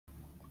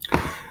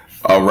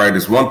All right,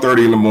 it's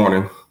 1:30 in the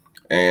morning,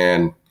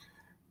 and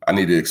I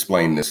need to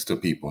explain this to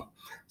people.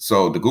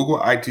 So the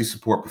Google IT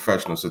Support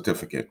Professional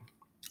Certificate,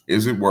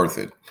 is it worth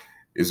it?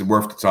 Is it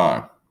worth the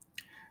time?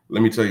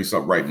 Let me tell you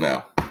something right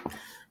now.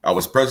 I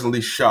was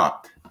presently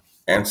shocked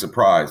and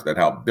surprised at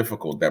how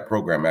difficult that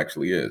program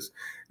actually is.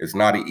 It's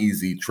not an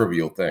easy,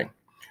 trivial thing.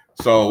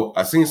 So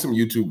I seen some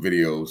YouTube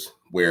videos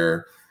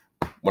where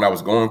when I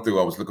was going through,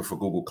 I was looking for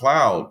Google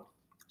Cloud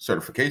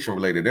certification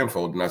related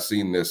info, and I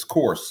seen this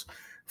course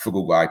for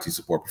Google IT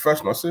Support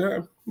Professional. I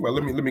said, well,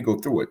 let me go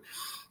through it.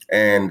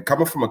 And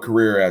coming from a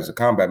career as a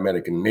combat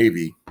medic in the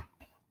Navy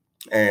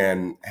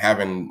and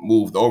having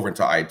moved over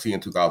into IT in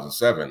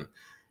 2007,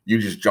 you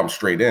just jumped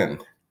straight in,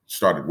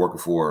 started working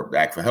for the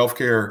Act for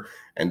Healthcare,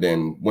 and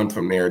then went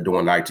from there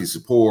doing IT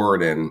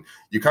support. And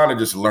you kind of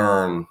just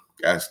learn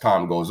as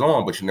time goes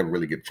on, but you never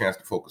really get a chance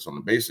to focus on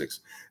the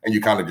basics. And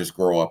you kind of just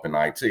grow up in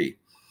IT.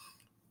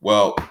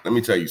 Well, let me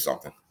tell you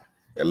something.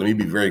 And let me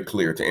be very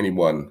clear to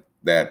anyone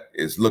that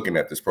is looking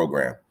at this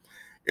program.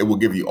 It will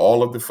give you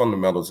all of the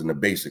fundamentals and the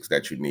basics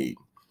that you need.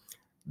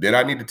 Did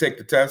I need to take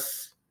the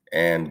tests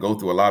and go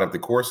through a lot of the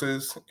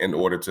courses in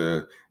order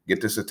to get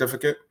the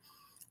certificate?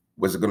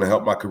 Was it going to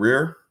help my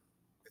career?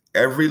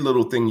 Every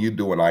little thing you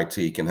do in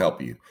IT can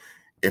help you.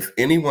 If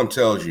anyone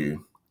tells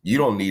you you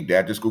don't need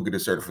that, just go get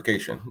a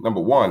certification. Number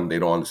one, they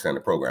don't understand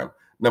the program.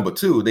 Number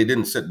two, they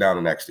didn't sit down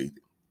and actually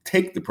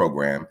take the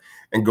program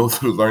and go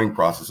through the learning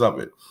process of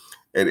it.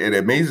 It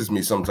amazes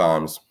me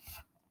sometimes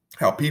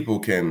how people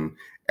can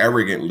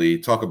arrogantly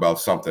talk about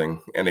something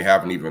and they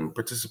haven't even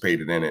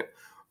participated in it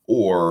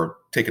or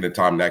taken the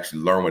time to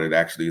actually learn what it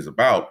actually is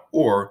about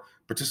or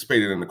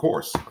participated in the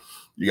course.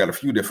 You got a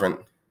few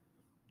different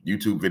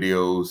YouTube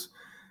videos,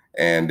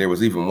 and there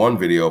was even one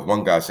video of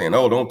one guy saying,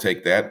 oh, don't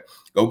take that.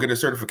 Go get a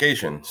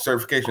certification.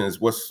 Certification is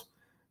what's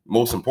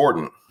most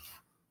important.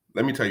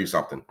 Let me tell you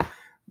something.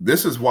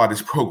 This is why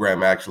this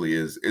program actually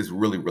is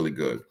really, really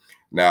good.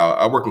 Now,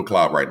 I work in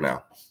cloud right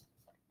now.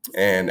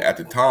 And at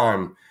the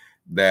time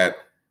that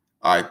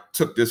I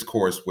took this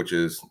course, which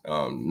is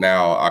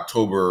now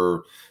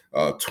October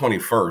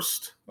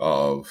 21st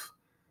of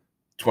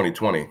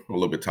 2020, I'm a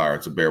little bit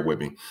tired, so bear with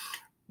me.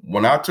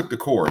 When I took the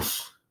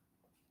course,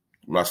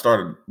 when I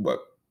started,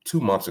 2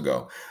 months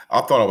ago,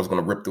 I thought I was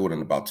going to rip through it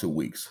in about 2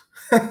 weeks.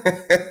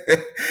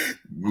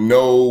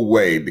 No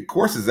way. The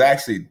course is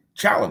actually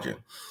challenging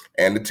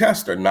and the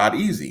tests are not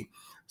easy.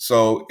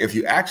 So if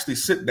you actually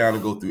sit down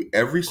and go through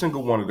every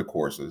single one of the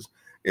courses,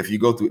 if you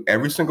go through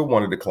every single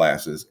one of the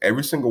classes,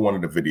 every single one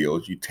of the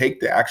videos, you take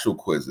the actual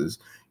quizzes,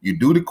 you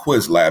do the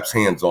quiz labs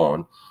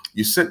hands-on,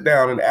 you sit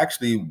down and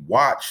actually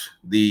watch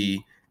the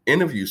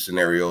interview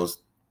scenarios,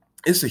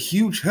 it's a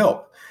huge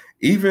help.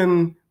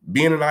 Even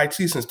being in IT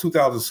since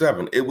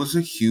 2007, it was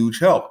a huge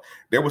help.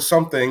 There were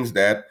some things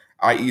that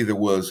I either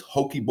was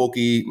hokey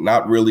pokey,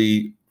 not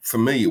really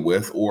familiar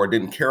with, or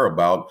didn't care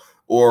about,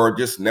 or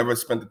just never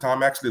spent the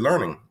time actually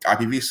learning.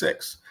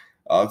 IPv6,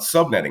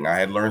 subnetting. I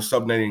had learned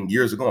subnetting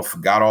years ago and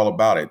forgot all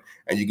about it.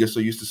 And you get so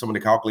used to some of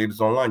the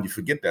calculators online, you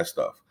forget that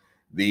stuff.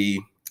 The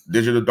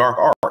digital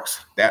dark arts,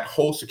 that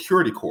whole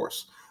security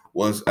course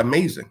was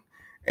amazing.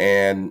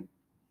 And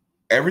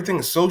everything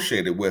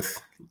associated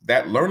with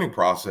that learning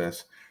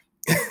process,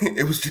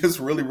 it was just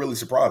really, really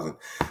surprising.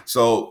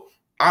 So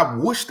I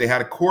wish they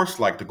had a course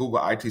like the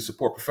Google IT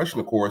Support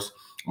Professional course.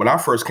 When I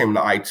first came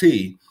to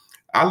IT,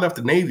 I left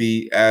the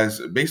Navy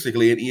as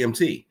basically an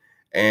EMT.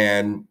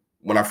 And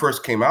when I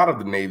first came out of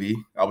the Navy,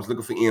 I was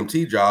looking for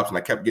EMT jobs, and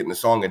I kept getting the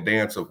song and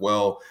dance of,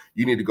 well,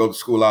 you need to go to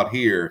school out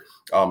here.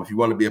 If you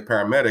want to be a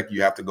paramedic,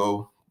 you have to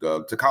go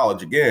to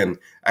college again.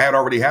 I had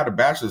already had a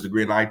bachelor's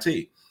degree in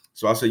IT.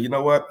 So I said, you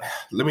know what,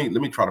 let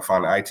me try to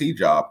find an IT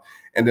job.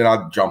 And then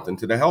I jumped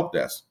into the help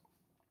desk.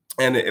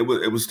 And it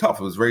was tough.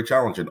 It was very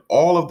challenging.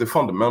 All of the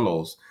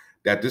fundamentals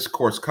that this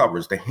course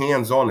covers, the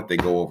hands-on that they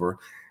go over,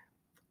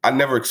 I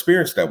never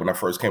experienced that when I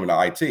first came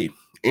into IT.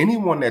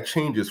 Anyone that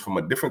changes from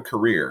a different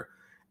career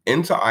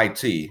into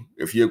IT,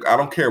 I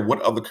don't care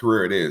what other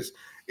career it is,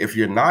 if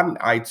you're not in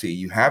IT,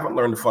 you haven't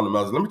learned the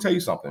fundamentals. Let me tell you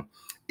something.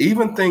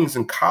 Even things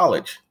in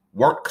college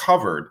weren't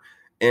covered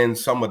in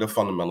some of the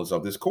fundamentals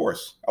of this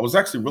course. I was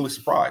actually really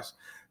surprised.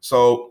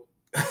 So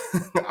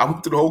I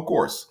went through the whole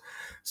course.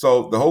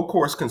 So the whole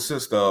course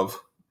consists of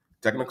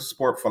technical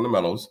support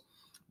fundamentals,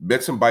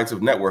 bits and bytes of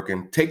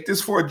networking. Take this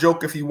for a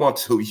joke if you want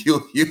to.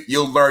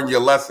 You'll learn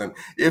your lesson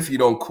if you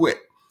don't quit.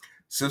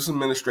 System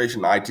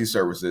administration, IT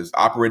services,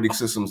 operating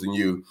systems, and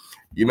you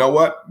know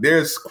what?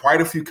 There's quite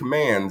a few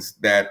commands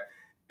that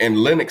in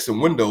Linux and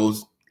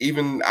Windows,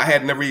 even I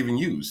had never even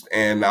used.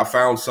 And I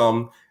found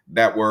some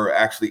that were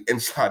actually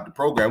inside the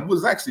program. It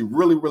was actually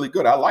really, really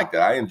good. I liked it.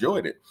 I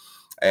enjoyed it.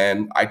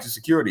 And IT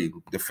security,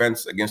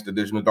 defense against the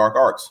digital dark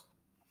arts.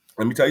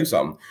 Let me tell you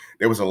something.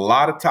 There was a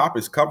lot of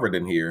topics covered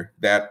in here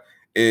that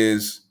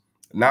is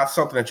not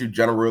something that you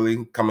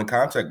generally come in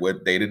contact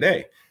with day to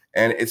day.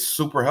 And it's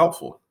super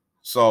helpful.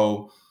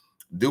 So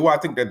do I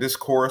think that this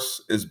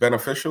course is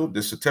beneficial,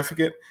 this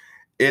certificate?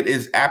 It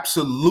is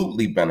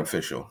absolutely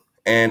beneficial.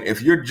 And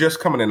if you're just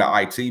coming into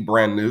IT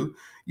brand new,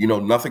 you know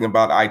nothing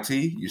about IT,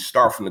 you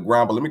start from the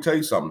ground. But let me tell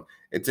you something,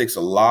 it takes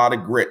a lot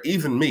of grit.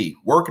 Even me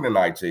working in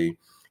IT,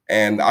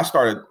 and I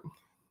started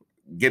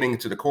getting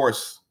into the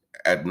course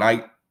at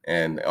night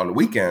and on the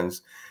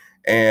weekends.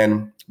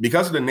 And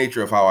because of the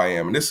nature of how I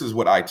am, and this is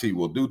what IT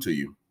will do to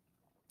you,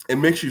 it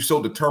makes you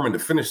so determined to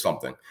finish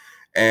something.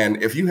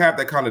 And if you have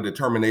that kind of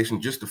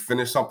determination just to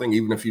finish something,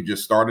 even if you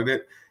just started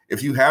it,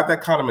 if you have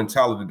that kind of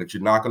mentality that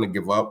you're not going to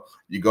give up,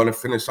 you're going to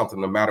finish something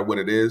no matter what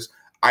it is,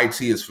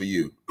 IT is for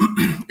you.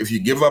 If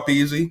you give up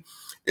easy,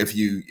 if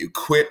you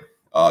quit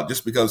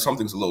just because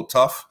something's a little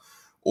tough,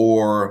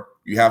 or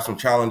you have some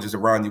challenges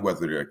around you,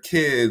 whether they're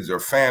kids or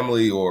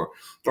family or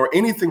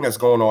anything that's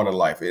going on in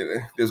life,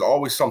 there's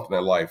always something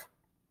in life.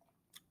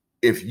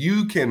 If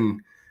you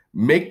can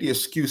make the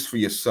excuse for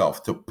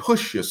yourself to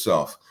push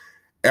yourself,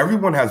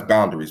 everyone has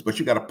boundaries, but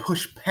you got to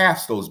push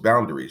past those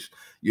boundaries.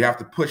 You have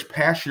to push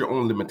past your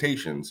own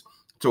limitations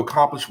to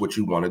accomplish what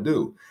you want to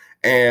do.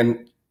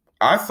 And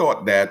I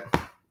thought that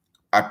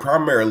I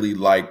primarily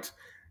liked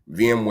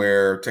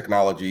VMware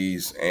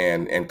technologies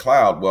and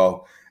cloud.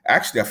 Well,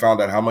 actually, I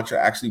found out how much I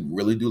actually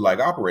really do like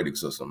operating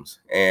systems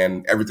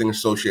and everything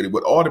associated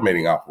with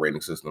automating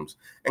operating systems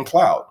and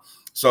cloud.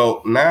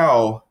 So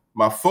now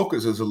my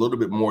focus is a little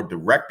bit more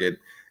directed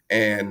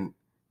and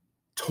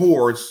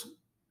towards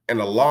and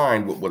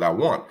aligned with what I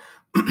want.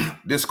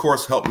 This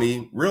course helped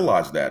me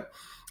realize that.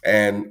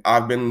 And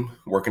I've been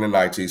working in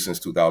IT since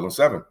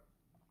 2007.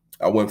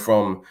 I went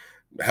from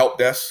help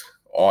desk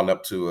on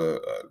up to a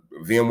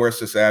VMware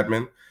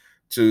sysadmin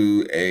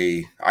to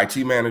a IT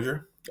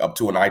manager, up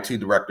to an IT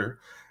director.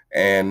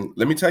 And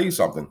let me tell you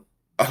something,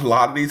 a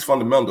lot of these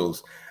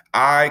fundamentals,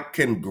 I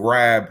can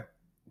grab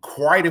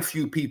quite a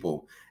few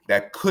people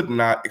that could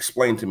not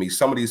explain to me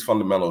some of these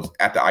fundamentals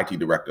at the IT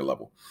director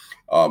level,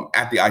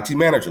 at the IT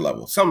manager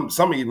level, some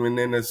even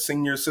in the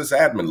senior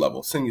sysadmin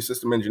level, senior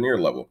system engineer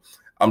level.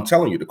 I'm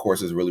telling you, the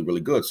course is really,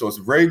 really good. So it's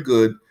a very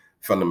good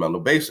fundamental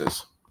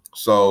basis.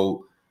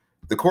 So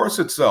the course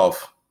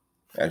itself,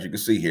 as you can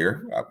see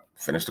here, I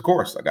finished the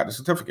course. I got the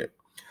certificate.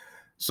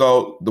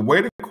 So the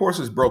way the course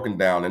is broken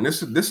down, and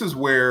this is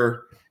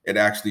where it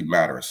actually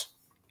matters.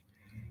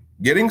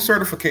 Getting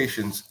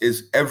certifications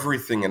is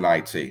everything in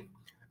IT.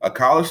 A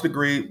college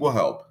degree will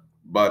help,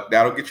 but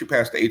that'll get you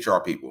past the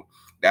HR people.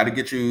 That'll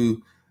get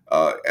you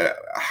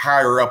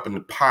higher up in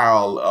the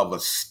pile of a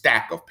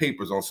stack of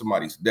papers on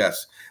somebody's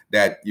desk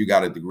that you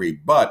got a degree.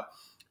 But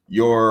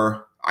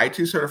your IT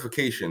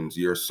certifications,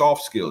 your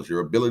soft skills, your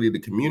ability to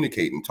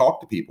communicate and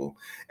talk to people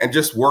and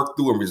just work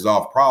through and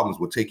resolve problems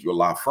will take you a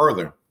lot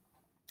further.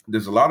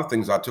 There's a lot of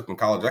things I took in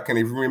college I can't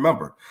even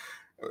remember.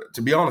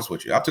 To be honest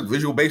with you, I took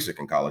Visual Basic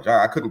in college.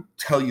 I couldn't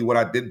tell you what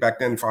I did back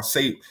then.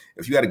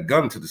 If you had a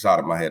gun to the side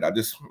of my head,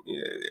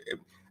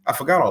 I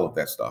forgot all of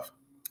that stuff.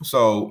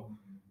 So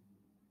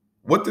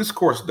what this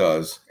course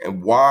does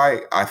and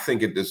why I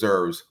think it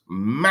deserves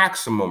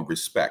maximum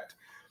respect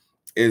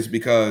is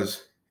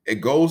because it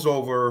goes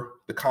over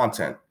the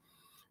content.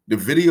 The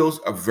videos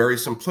are very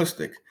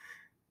simplistic.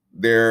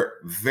 They're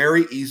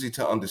very easy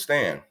to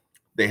understand.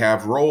 They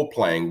have role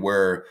playing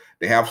where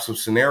they have some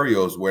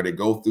scenarios where they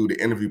go through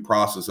the interview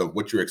process of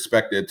what you're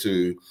expected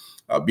to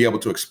be able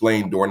to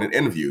explain during an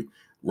interview.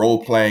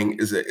 Role playing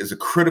is a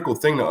critical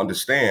thing to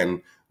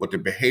understand with the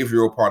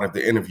behavioral part of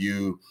the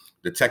interview,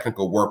 the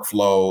technical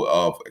workflow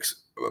of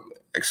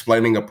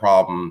explaining a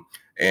problem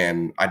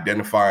and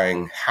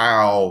identifying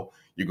how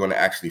you're going to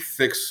actually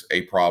fix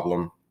a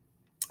problem.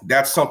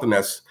 That's something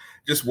that's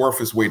just worth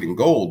its weight in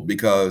gold,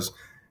 because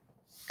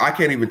I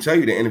can't even tell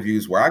you the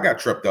interviews where I got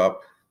tripped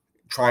up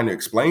trying to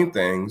explain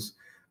things,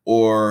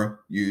 or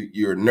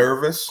you're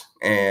nervous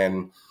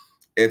and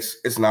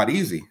it's not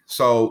easy.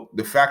 So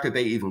the fact that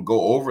they even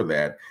go over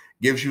that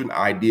gives you an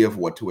idea of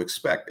what to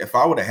expect. If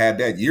I would have had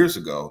that years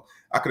ago,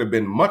 I could have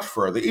been much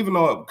further, even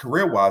though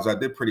career-wise, I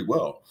did pretty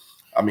well.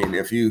 I mean,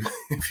 if you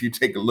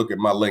take a look at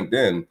my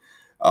LinkedIn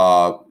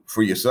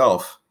for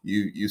yourself,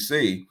 you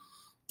see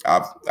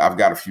I've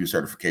got a few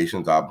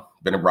certifications. I've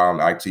been around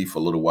IT for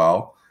a little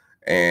while,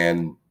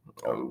 and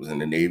I was in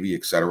the Navy,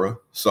 etc.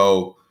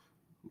 So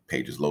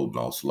page is loading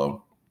all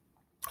slow.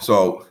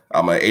 So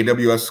I'm an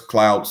AWS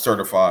cloud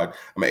certified.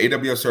 I'm an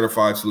AWS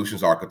certified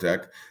solutions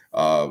architect.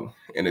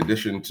 In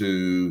addition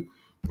to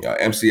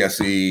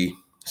MCSE,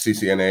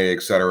 CCNA,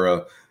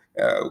 etc.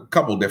 A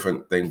couple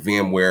different things.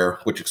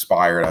 VMware, which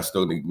expired. I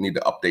still need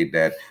to update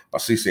that. My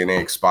CCNA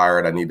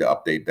expired. I need to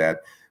update that.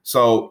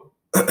 So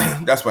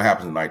that's what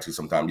happens in IT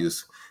sometimes. You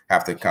just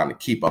have to kind of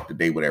keep up to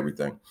date with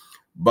everything.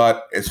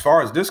 But as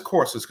far as this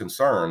course is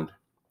concerned,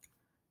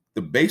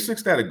 the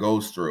basics that it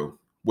goes through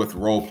with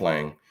role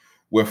playing,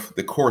 with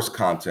the course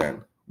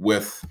content,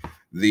 with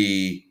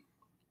the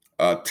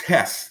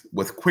tests,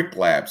 with Qwik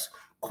Labs.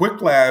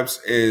 Qwik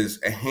Labs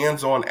is a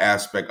hands-on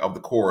aspect of the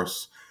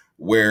course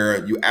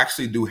where you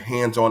actually do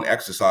hands-on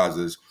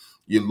exercises.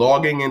 You're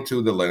logging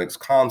into the Linux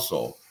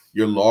console.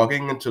 You're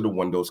logging into the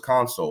Windows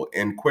console.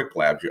 In Qwik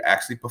Labs, you're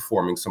actually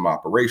performing some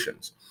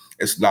operations.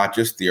 It's not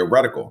just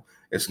theoretical.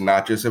 It's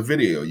not just a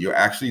video. You're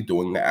actually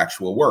doing the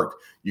actual work.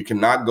 You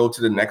cannot go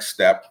to the next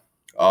step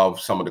of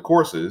some of the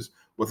courses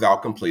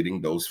without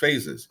completing those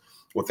phases,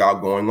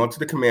 without going onto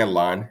the command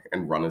line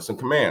and running some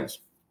commands.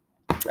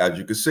 As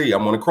you can see,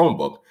 I'm on a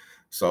Chromebook.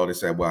 So they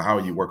said, well, how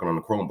are you working on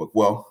the Chromebook?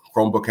 Well,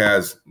 Chromebook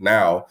has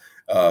now,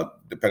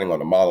 depending on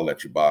the model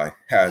that you buy,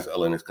 has a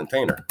Linux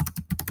container.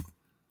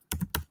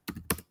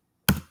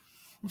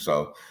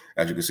 So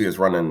as you can see, it's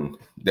running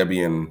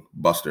Debian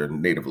Buster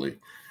natively.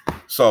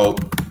 So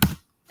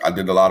I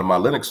did a lot of my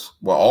Linux,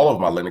 well, all of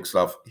my Linux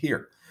stuff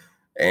here.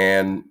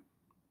 And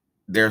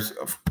there's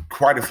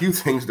quite a few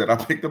things that I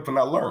picked up and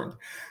I learned.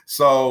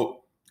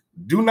 So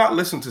do not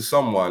listen to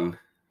someone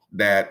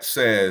that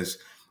says,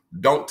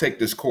 don't take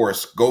this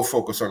course, go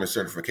focus on the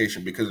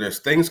certification, because there's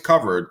things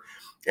covered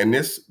in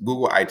this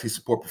Google IT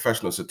Support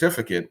Professional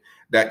certificate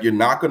that you're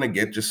not going to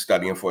get just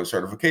studying for a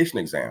certification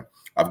exam.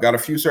 I've got a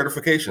few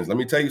certifications. Let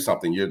me tell you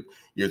something.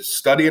 You're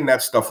studying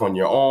that stuff on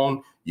your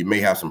own. You may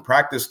have some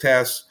practice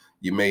tests.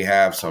 You may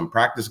have some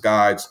practice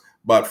guides.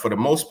 But for the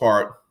most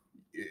part,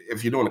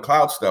 if you're doing the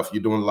cloud stuff,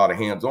 you're doing a lot of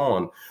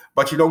hands-on,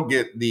 but you don't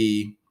get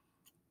the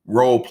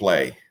role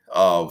play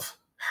of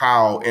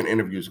how an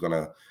interview is going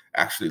to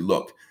actually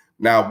look.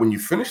 Now, when you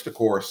finish the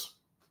course,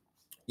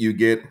 you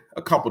get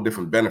a couple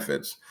different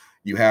benefits.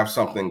 You have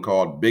something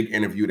called Big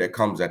Interview that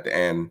comes at the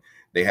end.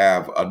 They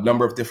have a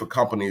number of different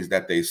companies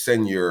that they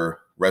send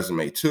your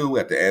resume to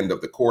at the end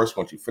of the course.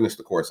 Once you finish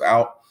the course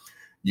out,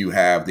 you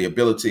have the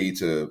ability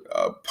to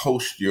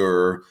post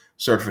your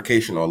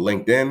certification on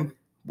LinkedIn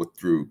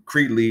through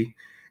Creedly,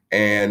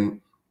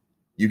 and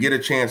you get a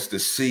chance to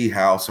see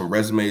how some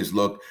resumes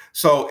look.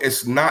 So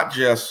it's not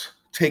just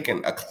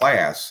taking a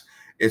class,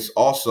 it's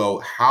also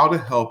how to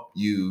help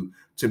you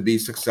to be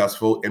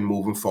successful in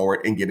moving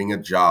forward and getting a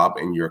job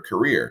in your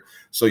career.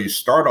 So you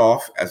start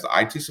off as an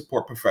IT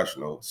support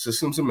professional,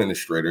 systems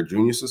administrator,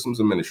 junior systems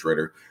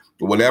administrator,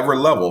 whatever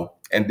level,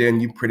 and then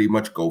you pretty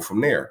much go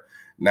from there.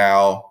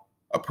 Now,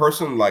 a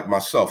person like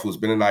myself who's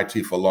been in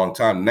IT for a long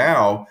time,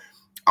 now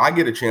I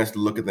get a chance to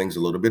look at things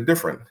a little bit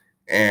different.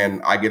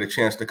 And I get a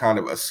chance to kind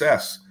of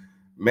assess,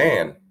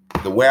 man,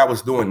 the way I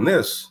was doing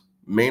this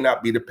may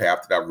not be the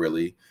path that I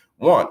really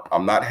want.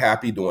 I'm not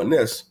happy doing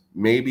this.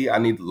 Maybe I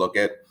need to look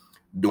at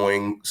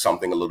doing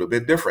something a little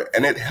bit different.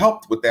 And it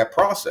helped with that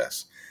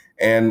process.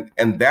 And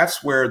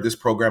that's where this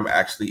program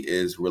actually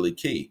is really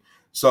key.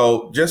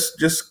 So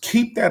just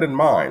keep that in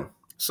mind.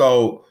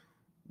 So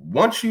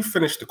once you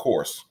finish the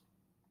course,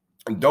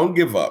 don't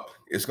give up.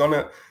 It's going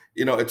to,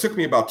 it took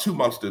me about 2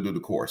 months to do the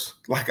course.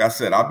 Like I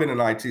said, I've been in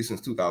IT since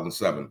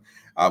 2007.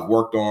 I've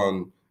worked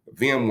on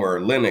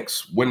VMware,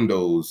 Linux,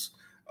 Windows,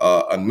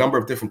 a number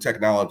of different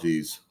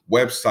technologies,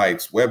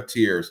 websites, web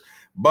tiers,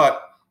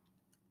 but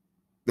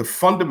the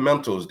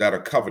fundamentals that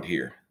are covered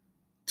here,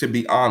 to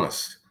be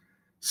honest,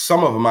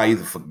 some of them I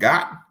either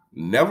forgot,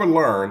 never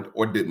learned,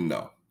 or didn't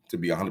know, to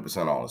be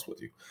 100% honest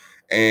with you.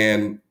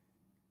 And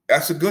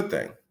that's a good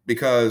thing,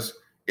 because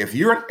if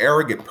you're an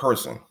arrogant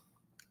person,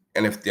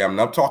 and if I'm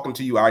not talking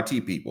to you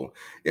IT people,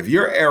 if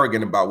you're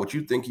arrogant about what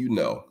you think you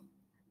know,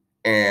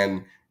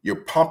 and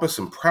you're pompous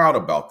and proud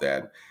about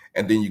that,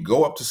 and then you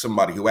go up to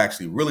somebody who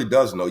actually really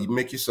does know, you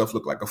make yourself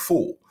look like a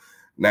fool.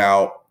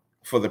 Now,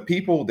 for the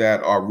people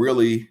that are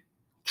really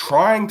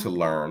trying to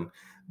learn,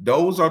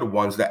 those are the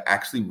ones that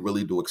actually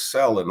really do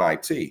excel in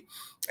IT.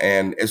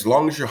 And as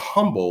long as you're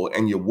humble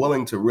and you're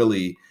willing to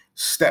really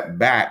step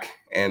back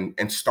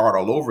and start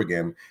all over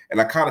again.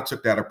 And I kind of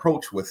took that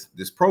approach with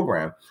this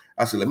program.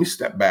 I said, let me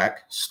step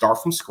back,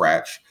 start from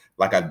scratch,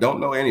 like I don't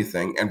know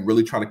anything, and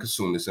really try to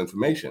consume this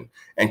information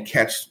and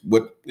catch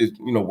what is,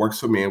 works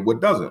for me and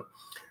what doesn't.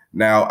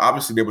 Now,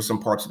 obviously, there were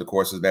some parts of the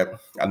courses that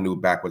I knew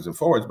backwards and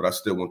forwards, but I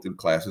still went through the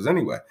classes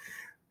anyway.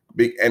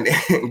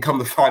 And come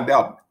to find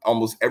out,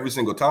 almost every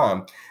single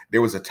time,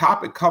 there was a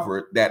topic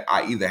covered that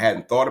I either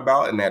hadn't thought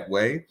about in that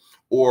way,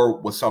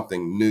 or was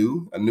something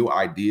new, a new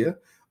idea,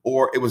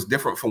 or it was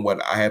different from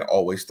what I had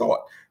always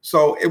thought.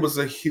 So it was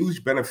a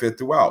huge benefit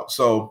throughout.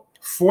 So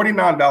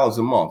 $49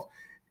 a month.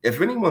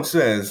 If anyone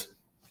says,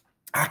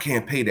 I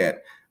can't pay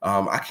that,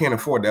 I can't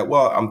afford that,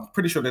 well, I'm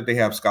pretty sure that they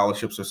have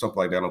scholarships or something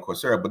like that on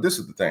Coursera. But this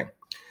is the thing.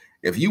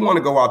 If you want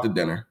to go out to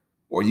dinner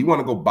or you want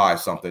to go buy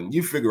something,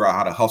 you figure out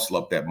how to hustle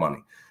up that money.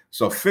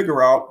 So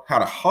figure out how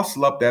to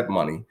hustle up that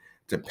money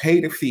to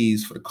pay the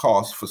fees for the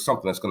cost for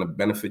something that's going to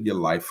benefit your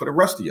life for the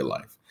rest of your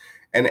life.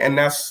 And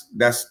that's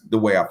the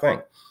way I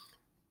think.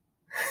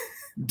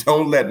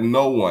 Don't let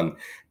no one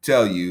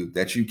tell you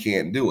that you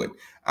can't do it.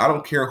 I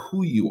don't care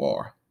who you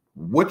are,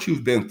 what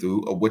you've been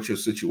through, or what your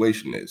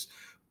situation is.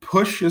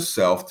 Push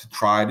yourself to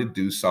try to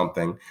do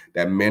something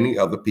that many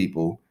other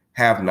people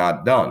have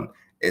not done.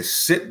 Is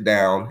sit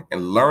down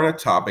and learn a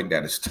topic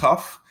that is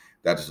tough,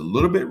 that is a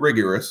little bit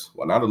rigorous.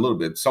 Well, not a little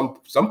bit. Some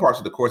parts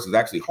of the course is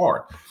actually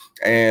hard,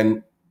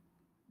 and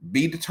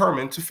be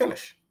determined to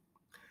finish.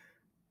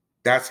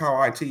 That's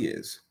how IT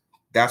is.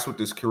 That's what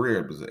this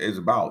career is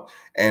about.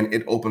 And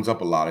it opens up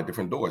a lot of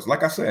different doors.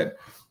 Like I said,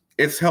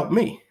 it's helped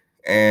me.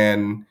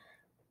 And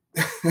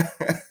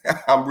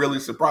I'm really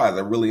surprised. I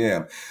really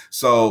am.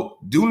 So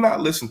do not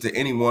listen to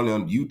anyone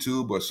on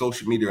YouTube or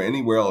social media or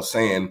anywhere else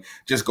saying,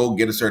 just go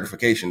get a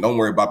certification. Don't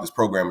worry about this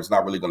program. It's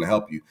not really going to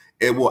help you.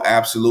 It will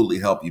absolutely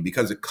help you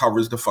because it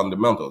covers the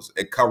fundamentals.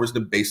 It covers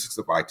the basics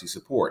of IT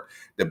support,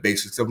 the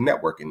basics of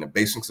networking, the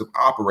basics of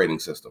operating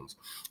systems,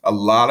 a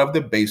lot of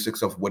the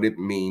basics of what it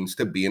means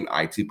to be an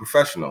IT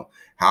professional,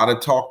 how to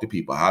talk to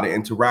people, how to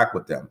interact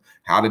with them,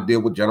 how to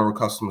deal with general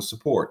customer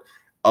support.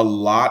 A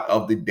lot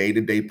of the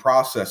day-to-day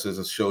processes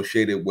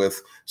associated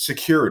with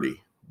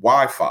security,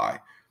 Wi-Fi,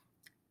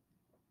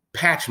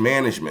 patch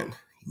management,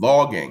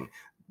 logging,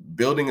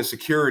 building a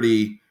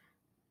security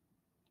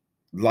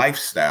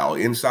lifestyle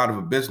inside of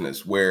a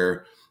business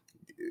where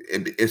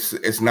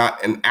it's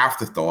not an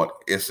afterthought,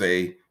 it's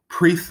a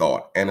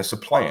pre-thought and it's a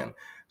plan.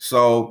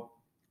 So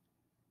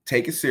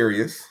take it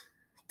serious,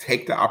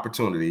 take the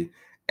opportunity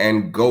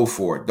and go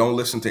for it. Don't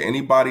listen to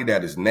anybody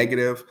that is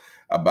negative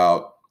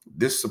about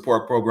this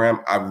support program.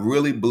 I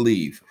really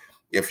believe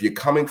if you're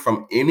coming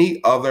from any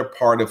other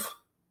part of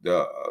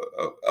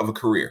a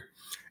career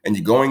and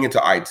you're going into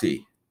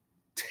IT,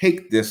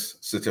 take this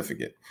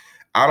certificate.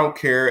 I don't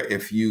care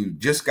if you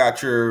just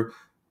got your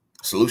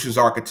solutions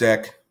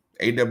architect,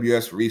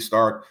 AWS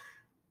restart,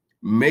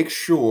 make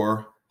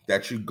sure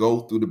that you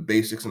go through the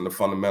basics and the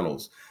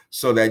fundamentals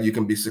so that you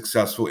can be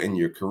successful in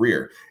your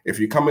career. If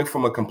you're coming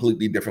from a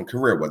completely different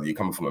career, whether you're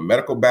coming from a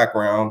medical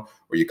background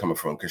or you're coming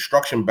from a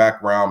construction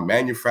background,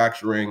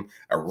 manufacturing,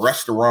 a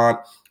restaurant,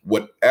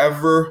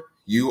 whatever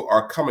you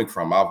are coming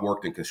from. I've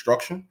worked in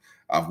construction.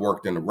 I've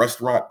worked in a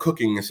restaurant,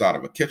 cooking inside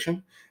of a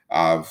kitchen.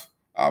 I've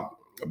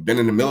been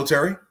in the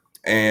military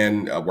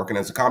and working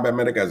as a combat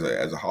medic, as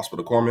a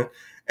hospital corpsman.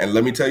 And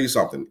let me tell you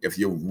something, if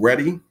you're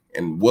ready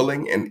and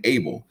willing and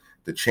able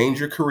to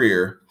change your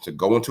career, to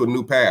go into a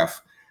new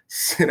path,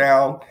 sit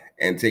down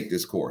and take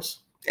this course.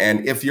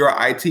 And if you're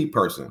an IT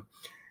person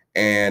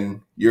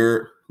and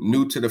you're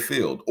new to the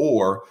field,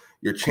 or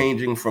you're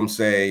changing from,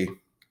 say,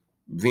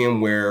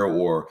 VMware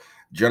or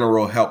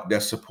general help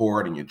desk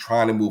support and you're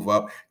trying to move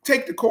up,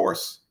 take the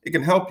course. It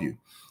can help you.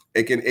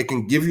 It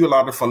can give you a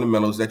lot of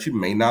fundamentals that you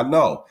may not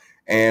know.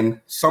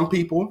 And some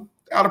people,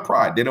 out of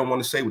pride, they don't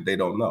want to say what they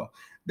don't know.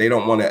 They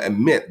don't want to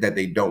admit that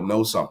they don't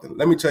know something.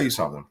 Let me tell you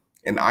something.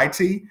 In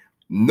IT,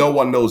 no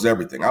one knows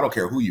everything. I don't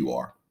care who you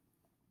are.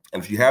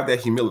 And if you have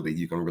that humility,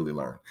 you can really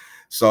learn.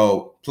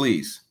 So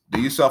please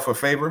do yourself a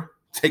favor,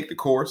 take the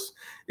course.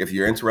 If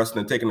you're interested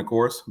in taking the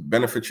course,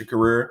 benefit your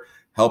career,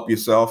 help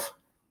yourself,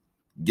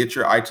 get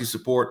your IT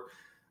support,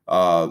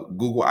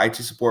 Google IT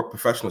support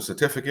professional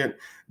certificate,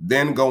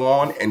 then go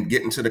on and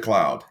get into the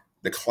cloud.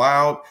 The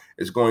cloud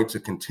is going to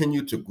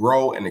continue to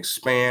grow and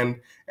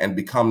expand and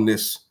become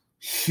this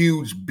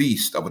huge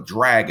beast of a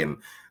dragon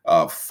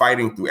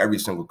fighting through every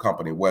single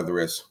company, whether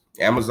it's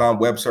Amazon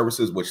Web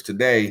Services, which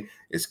today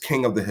is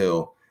king of the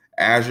hill,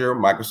 Azure,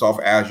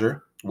 Microsoft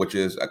Azure, which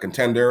is a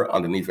contender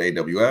underneath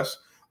AWS,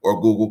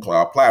 or Google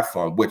Cloud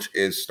Platform, which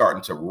is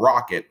starting to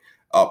rocket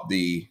up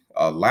the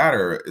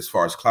ladder as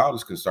far as cloud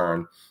is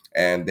concerned.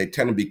 And they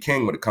tend to be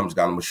king when it comes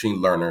down to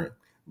machine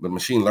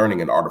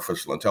learning and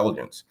artificial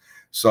intelligence.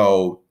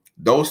 So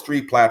those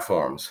three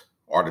platforms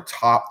are the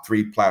top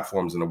three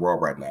platforms in the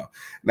world right now.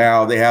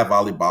 Now, they have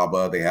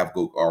Alibaba, they have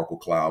Google, Oracle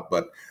Cloud,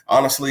 but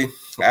honestly,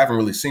 I haven't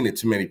really seen it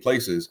too many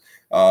places.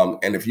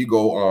 And if you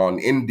go on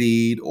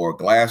Indeed or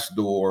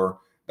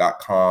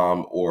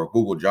Glassdoor.com or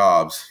Google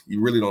Jobs,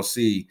 you really don't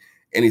see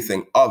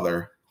anything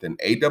other than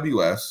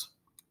AWS,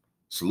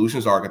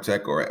 Solutions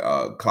Architect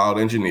or Cloud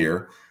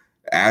Engineer,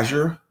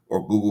 Azure,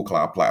 or Google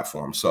Cloud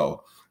Platform.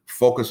 So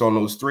focus on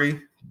those three,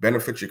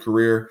 benefit your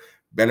career,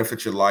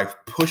 benefit your life,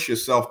 push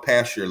yourself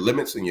past your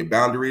limits and your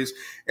boundaries.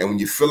 And when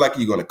you feel like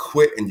you're going to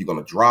quit and you're going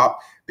to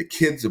drop, the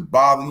kids are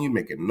bothering you,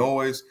 making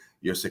noise,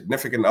 your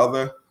significant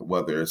other,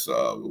 whether it's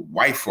a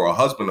wife or a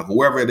husband or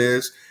whoever it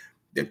is,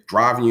 they're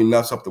driving you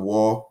nuts up the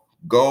wall,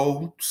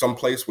 go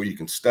someplace where you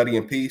can study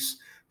in peace,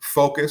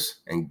 focus,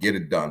 and get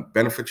it done.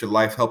 Benefit your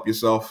life, help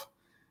yourself,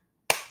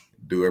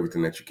 do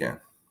everything that you can.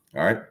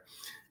 All right?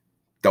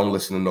 Don't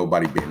listen to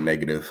nobody being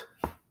negative.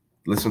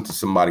 Listen to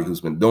somebody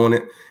who's been doing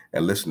it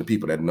and listen to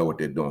people that know what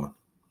they're doing.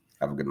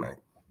 Have a good night.